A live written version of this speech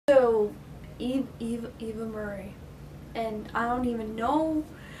Eva Murray. And I don't even know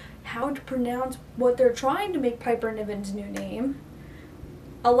how to pronounce what they're trying to make Piper Niven's new name.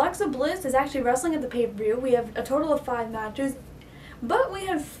 Alexa Bliss is actually wrestling at the pay-per-view. We have a total of 5 matches. But we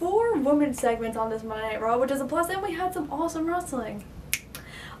had 4 women's segments on this Monday Night Raw, which is a plus, and we had some awesome wrestling.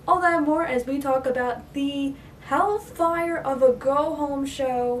 All that and more as we talk about the Hellfire of a go-home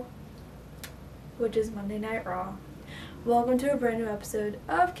show, which is Monday Night Raw. Welcome to a brand new episode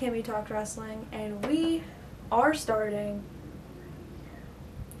of Kimmy Talks Wrestling, and we are starting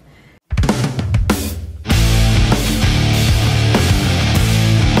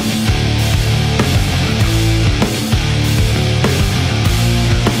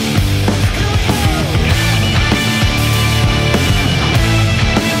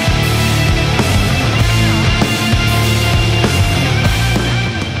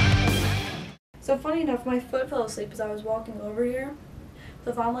So funny enough, my foot fell asleep as I was walking over here.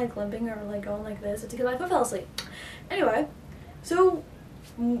 So if I'm like limping or like going like this, it's because my foot fell asleep. Anyway, so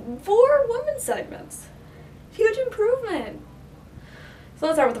 4 women's segments. Huge improvement. So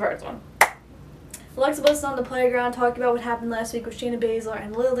let's start with the first one. Alexa Bliss is on the playground talking about what happened last week with Shayna Baszler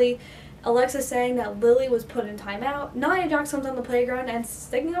and Lily. Alexa saying that Lily was put in timeout. Nia Jax comes on the playground and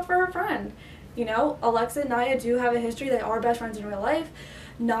sticking up for her friend. You know, Alexa and Nia do have a history. They are best friends in real life.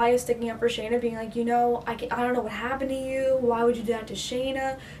 Nia sticking up for Shayna, being like, you know, I don't know what happened to you. Why would you do that to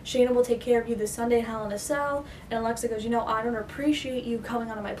Shayna? Shayna will take care of you this Sunday in Hell in a Cell. And Alexa goes, you know, I don't appreciate you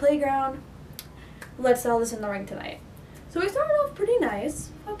coming onto my playground. Let's settle this in the ring tonight. So we started off pretty nice.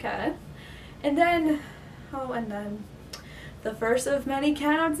 Okay. And then the first of many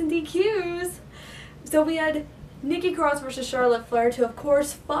countouts and DQs. So we had Nikki Cross versus Charlotte Flair to, of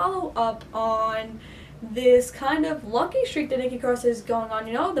course, follow up on this kind of lucky streak that Nikki Cross is going on.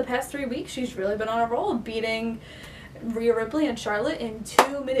 You know, the past 3 weeks, she's really been on a roll, beating Rhea Ripley and Charlotte in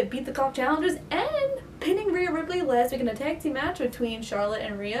 2-minute beat-the-clock challenges, and pinning Rhea Ripley last week in a tag team match between Charlotte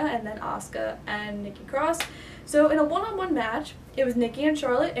and Rhea, and then Asuka and Nikki Cross. So in a one-on-one match, it was Nikki and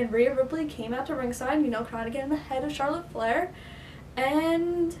Charlotte, and Rhea Ripley came out to ringside, you know, trying to get in the head of Charlotte Flair,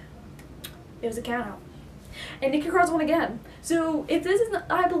 and it was a countout. And Nikki Cross won again. So if this is,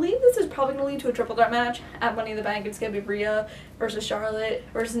 I believe this is probably going to lead to a triple threat match at Money in the Bank. It's going to be Rhea versus Charlotte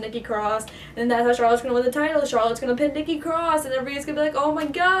versus Nikki Cross. And that's how Charlotte's going to win the title. Charlotte's going to pin Nikki Cross. And then Rhea's going to be like, oh my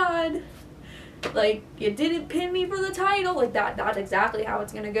god. Like, you didn't pin me for the title. Like, that's exactly how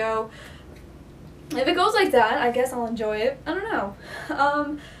it's going to go. If it goes like that, I guess I'll enjoy it. I don't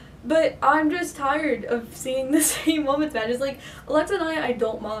know. But I'm just tired of seeing the same women's matches. Like, Alexa and I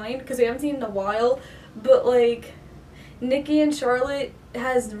don't mind because we haven't seen in a while. But, like, Nikki and Charlotte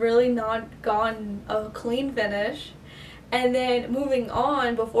has really not gotten a clean finish. And then moving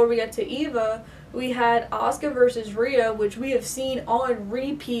on, before we get to Eva, we had Asuka versus Rhea, which we have seen on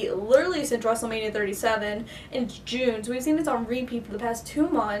repeat literally since WrestleMania 37 in June. So we've seen this on repeat for the past 2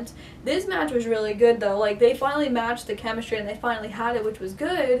 months. This match was really good, though. Like, they finally matched the chemistry and they finally had it, which was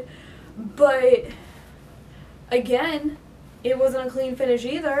good. But, again, it wasn't a clean finish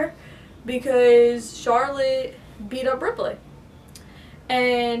either, because Charlotte beat up Ripley.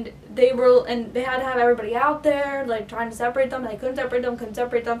 And they had to have everybody out there, like, trying to separate them, and they couldn't separate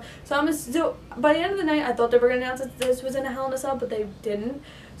them. So by the end of the night, I thought they were going to announce that this was in a Hell in a Cell, but they didn't.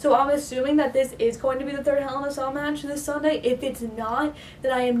 So I'm assuming that this is going to be the 3rd Hell in a Cell match this Sunday. If it's not,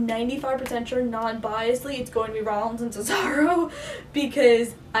 then I am 95% sure, non-biasedly, it's going to be Rollins and Cesaro,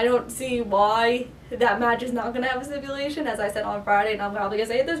 because I don't see why that match is not going to have a stipulation, as I said on Friday, and I'm probably going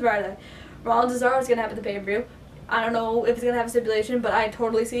to say it this Friday. Rollins and Cesaro is going to have the pay-per-view. I don't know if it's going to have a stipulation, but I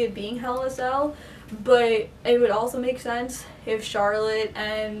totally see it being Hell in a Cell. But it would also make sense if Charlotte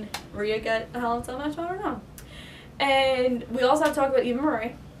and Rhea get a Hell in a Cell match. I don't know. And we also have to talk about Eva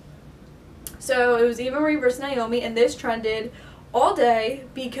Marie. So it was Eva Marie versus Naomi, and this trended all day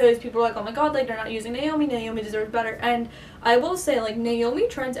because people were like, oh my god, like, they're not using Naomi. Naomi deserves better. And I will say, like, Naomi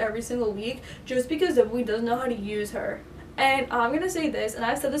trends every single week just because WWE doesn't know how to use her. And I'm going to say this, and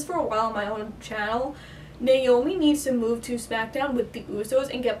I've said this for a while on my own channel, Naomi needs to move to SmackDown with the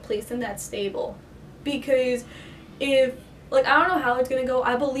Usos and get placed in that stable. Because if, like, I don't know how it's going to go.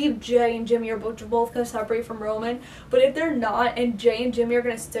 I believe Jay and Jimmy are both going to separate from Roman. But if they're not, and Jay and Jimmy are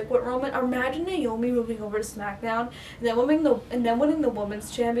going to stick with Roman, imagine Naomi moving over to SmackDown and then winning the Women's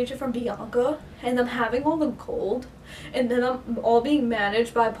Championship from Bianca, and them having all the gold, and then all being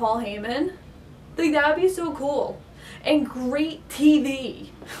managed by Paul Heyman. Like, that would be so cool. And great TV.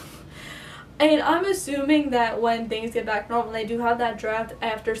 And I'm assuming that when things get back normal, they do have that draft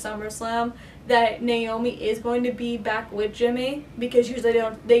after SummerSlam, that Naomi is going to be back with Jimmy, because usually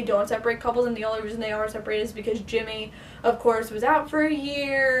they don't separate couples, and the only reason they are separated is because Jimmy, of course, was out for a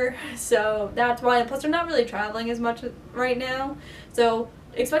year, so that's why. And plus, they're not really traveling as much right now, so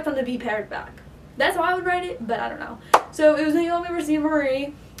expect them to be paired back. That's how I would write it, but I don't know. So it was Naomi versus Eva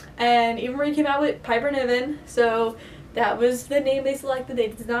Marie, and Eva Marie came out with Piper Niven, so that was the name they selected. They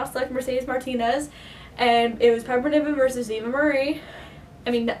did not select Mercedes Martinez, and it was Piper Niven versus Eva Marie.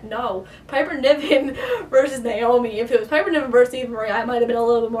 No, Piper Niven versus Naomi. If it was Piper Niven versus Eva Marie, I might have been a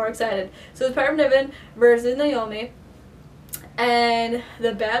little bit more excited. So it was Piper Niven versus Naomi. And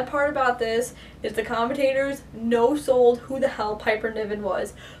the bad part about this is the commentators no-sold who the hell Piper Niven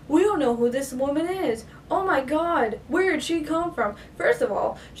was. We don't know who this woman is. Oh my god, where did she come from? First of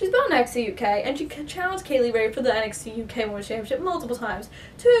all, she's been on NXT UK, and she challenged Kaylee Ray for the NXT UK Women's Championship multiple times.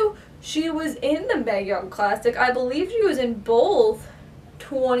 2, she was in the Mae Young Classic. I believe she was in both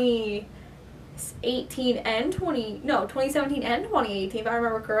 2017 and 2018, if I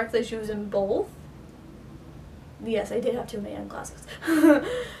remember correctly. She was in both. Yes, I did have 2 Mae Young Classics.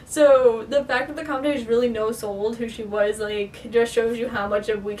 So the fact that the commentators really no-sold who she was, like, just shows you how much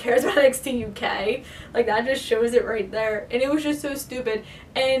we cares about NXT UK. Like, that just shows it right there. And it was just so stupid.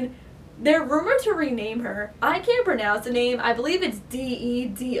 And they're rumored to rename her. I can't pronounce the name. I believe it's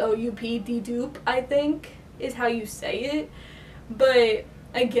D-E-D-O-U-P, D-Doop, I think, is how you say it. But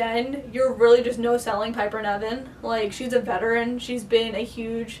again, you're really just no-selling Piper Niven. Like, she's a veteran. She's been a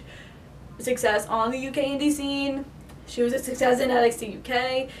huge success on the UK indie scene. She was a success in NXT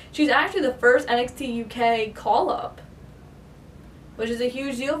UK. She's actually the first NXT UK call-up, which is a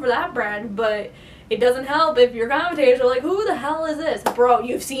huge deal for that brand, but it doesn't help if your commentators are like, who the hell is this? Bro,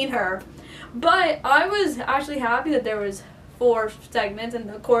 you've seen her. But I was actually happy that there was 4 segments, and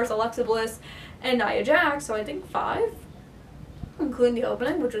of course Alexa Bliss and Nia Jax, so I think 5, including the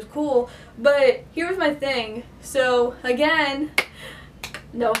opening, which was cool. But here's my thing. So again,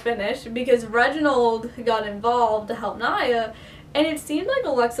 no finish, because Reginald got involved to help Nia, and it seemed like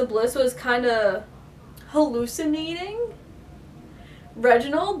Alexa Bliss was kind of hallucinating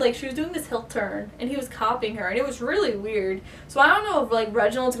Reginald. Like, she was doing this hill turn, and he was copying her, and it was really weird. So I don't know if, like,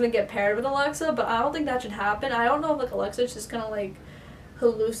 Reginald's gonna get paired with Alexa, but I don't think that should happen. I don't know if, like, Alexa's just gonna, like,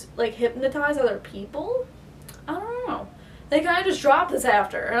 hypnotize other people. I don't know. They kind of just dropped this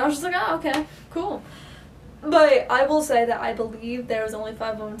after, and I was just like, oh, okay, cool. But I will say that I believe there was only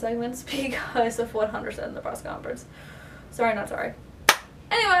 5 women segments because of what Hunter said in the press conference. Sorry, not sorry.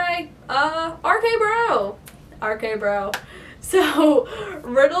 Anyway, RK Bro. So,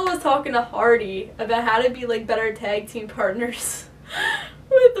 Riddle was talking to Hardy about how to be, like, better tag team partners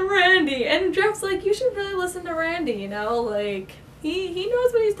with Randy. And Jeff's like, you should really listen to Randy, you know? Like, he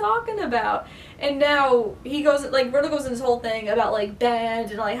knows what he's talking about. And now he goes, like, Riddle goes in this whole thing about, like, band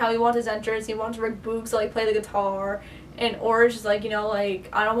and, like, how he wants his entrance. He wants Rick Books to, like, play the guitar. And Orange is like, you know, like,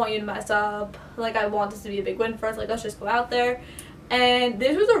 I don't want you to mess up. Like, I want this to be a big win for us. Like, let's just go out there. And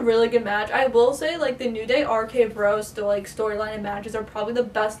this was a really good match. I will say, like, the New Day RK Bros still, like, storyline and matches are probably the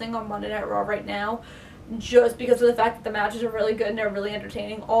best thing on Monday Night Raw right now. Just because of the fact that the matches are really good and they're really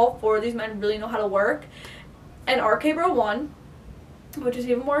entertaining. All 4 of these men really know how to work. And RK Bro won, which is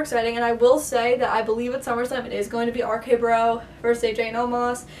even more exciting. And I will say that I believe at SummerSlam it is going to be RK Bro versus AJ and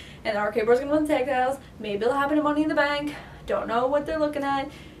Omos, and RK Bro's going to win the tag titles. Maybe it'll happen in Money in the Bank. Don't know what they're looking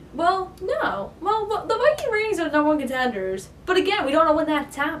at. Well, no. Well, the Viking ratings are the #1 contenders, but again, we don't know when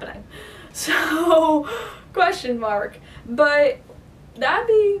that's happening. So, question mark. But that'd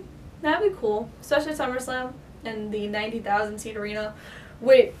be cool, especially SummerSlam and the 90,000 seat arena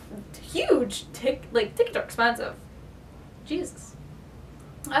with huge tickets are expensive. Jesus.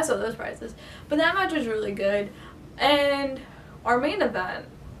 I saw those prices. But that match was really good. And our main event.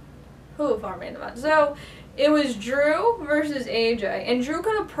 So, it was Drew versus AJ. And Drew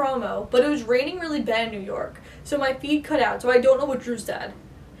cut a promo, but it was raining really bad in New York. So my feed cut out, so I don't know what Drew said.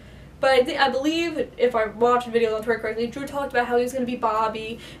 But I believe, if I watched the video on Twitter correctly, Drew talked about how he was going to beat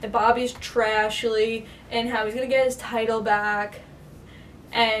Bobby, and Bobby's trashly, and how he's going to get his title back.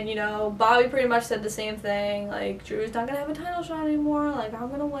 And, you know, Bobby pretty much said the same thing, like, Drew's not going to have a title shot anymore, like, I'm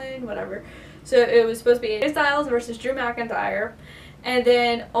going to win, whatever. So it was supposed to be AJ Styles versus Drew McIntyre. And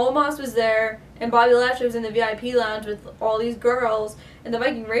then Omos was there, and Bobby Lashley was in the VIP lounge with all these girls, and the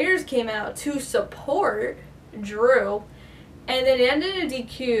Viking Raiders came out to support Drew. And then it ended in a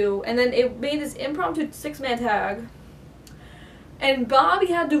DQ, and then it made this impromptu 6-man tag. And Bobby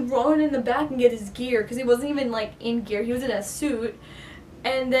had to run in the back and get his gear, because he wasn't even, like, in gear. He was in a suit.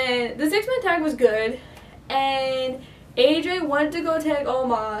 And then the 6-man tag was good, and AJ wanted to go tag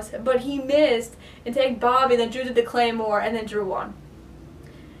Omos, but he missed and tagged Bobby, and then Drew did the Claymore, and then Drew won.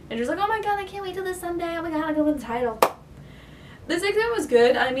 And she was like, oh my god, I can't wait till this Sunday. Oh my god, I'm gonna win the title. The 6-man was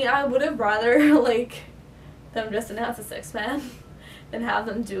good. I mean, I would have rather, like, them just announce a 6-man than have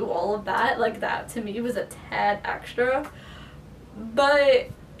them do all of that. Like, that to me was a tad extra.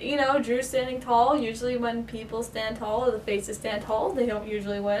 But, you know, Drew's standing tall. Usually when people stand tall or the faces stand tall, they don't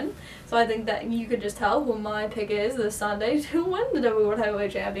usually win. So I think that you could just tell who my pick is this Sunday to win the WWE World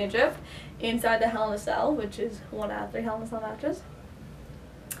Heavyweight Championship inside the Hell in a Cell, which is 1 out of 3 Hell in a Cell matches.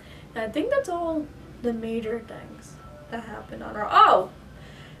 And I think that's all the major things that happened on Raw. Oh!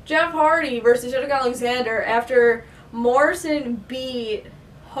 Jeff Hardy versus Cedric Alexander after Morrison beat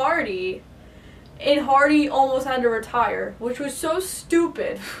Hardy, and Hardy almost had to retire, which was so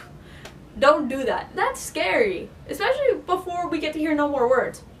stupid. Don't do that. That's scary, especially before we get to hear no more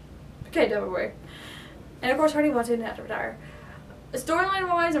words. Okay, don't worry. And of course, Hardy wants to have to retire.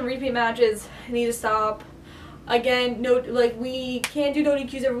 Storyline-wise and repeat matches need to stop. Again, no, like, we can't do no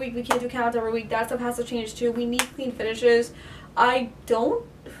DQs every week. We can't do counts every week. That stuff has to change too. We need clean finishes.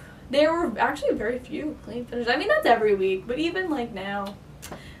 There were actually very few clean finishes. I mean, that's every week, but even like now,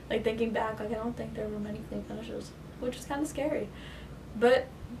 like thinking back, like I don't think there were many clean finishes, which is kind of scary. But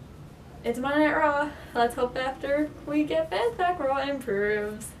it's Monday Night Raw. Let's hope after we get fans back, Raw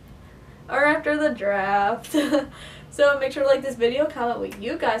improves. Or after the draft. So make sure to like this video, comment what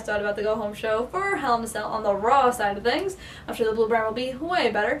you guys thought about the Go Home show for Hell in a Cell on the Raw side of things. I'm sure the Blue Brand will be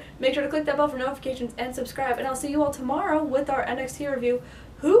way better. Make sure to click that bell for notifications and subscribe. And I'll see you all tomorrow with our NXT review.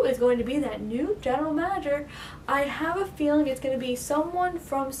 Who is going to be that new general manager? I have a feeling it's going to be someone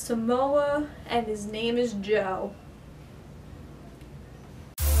from Samoa, and his name is Joe.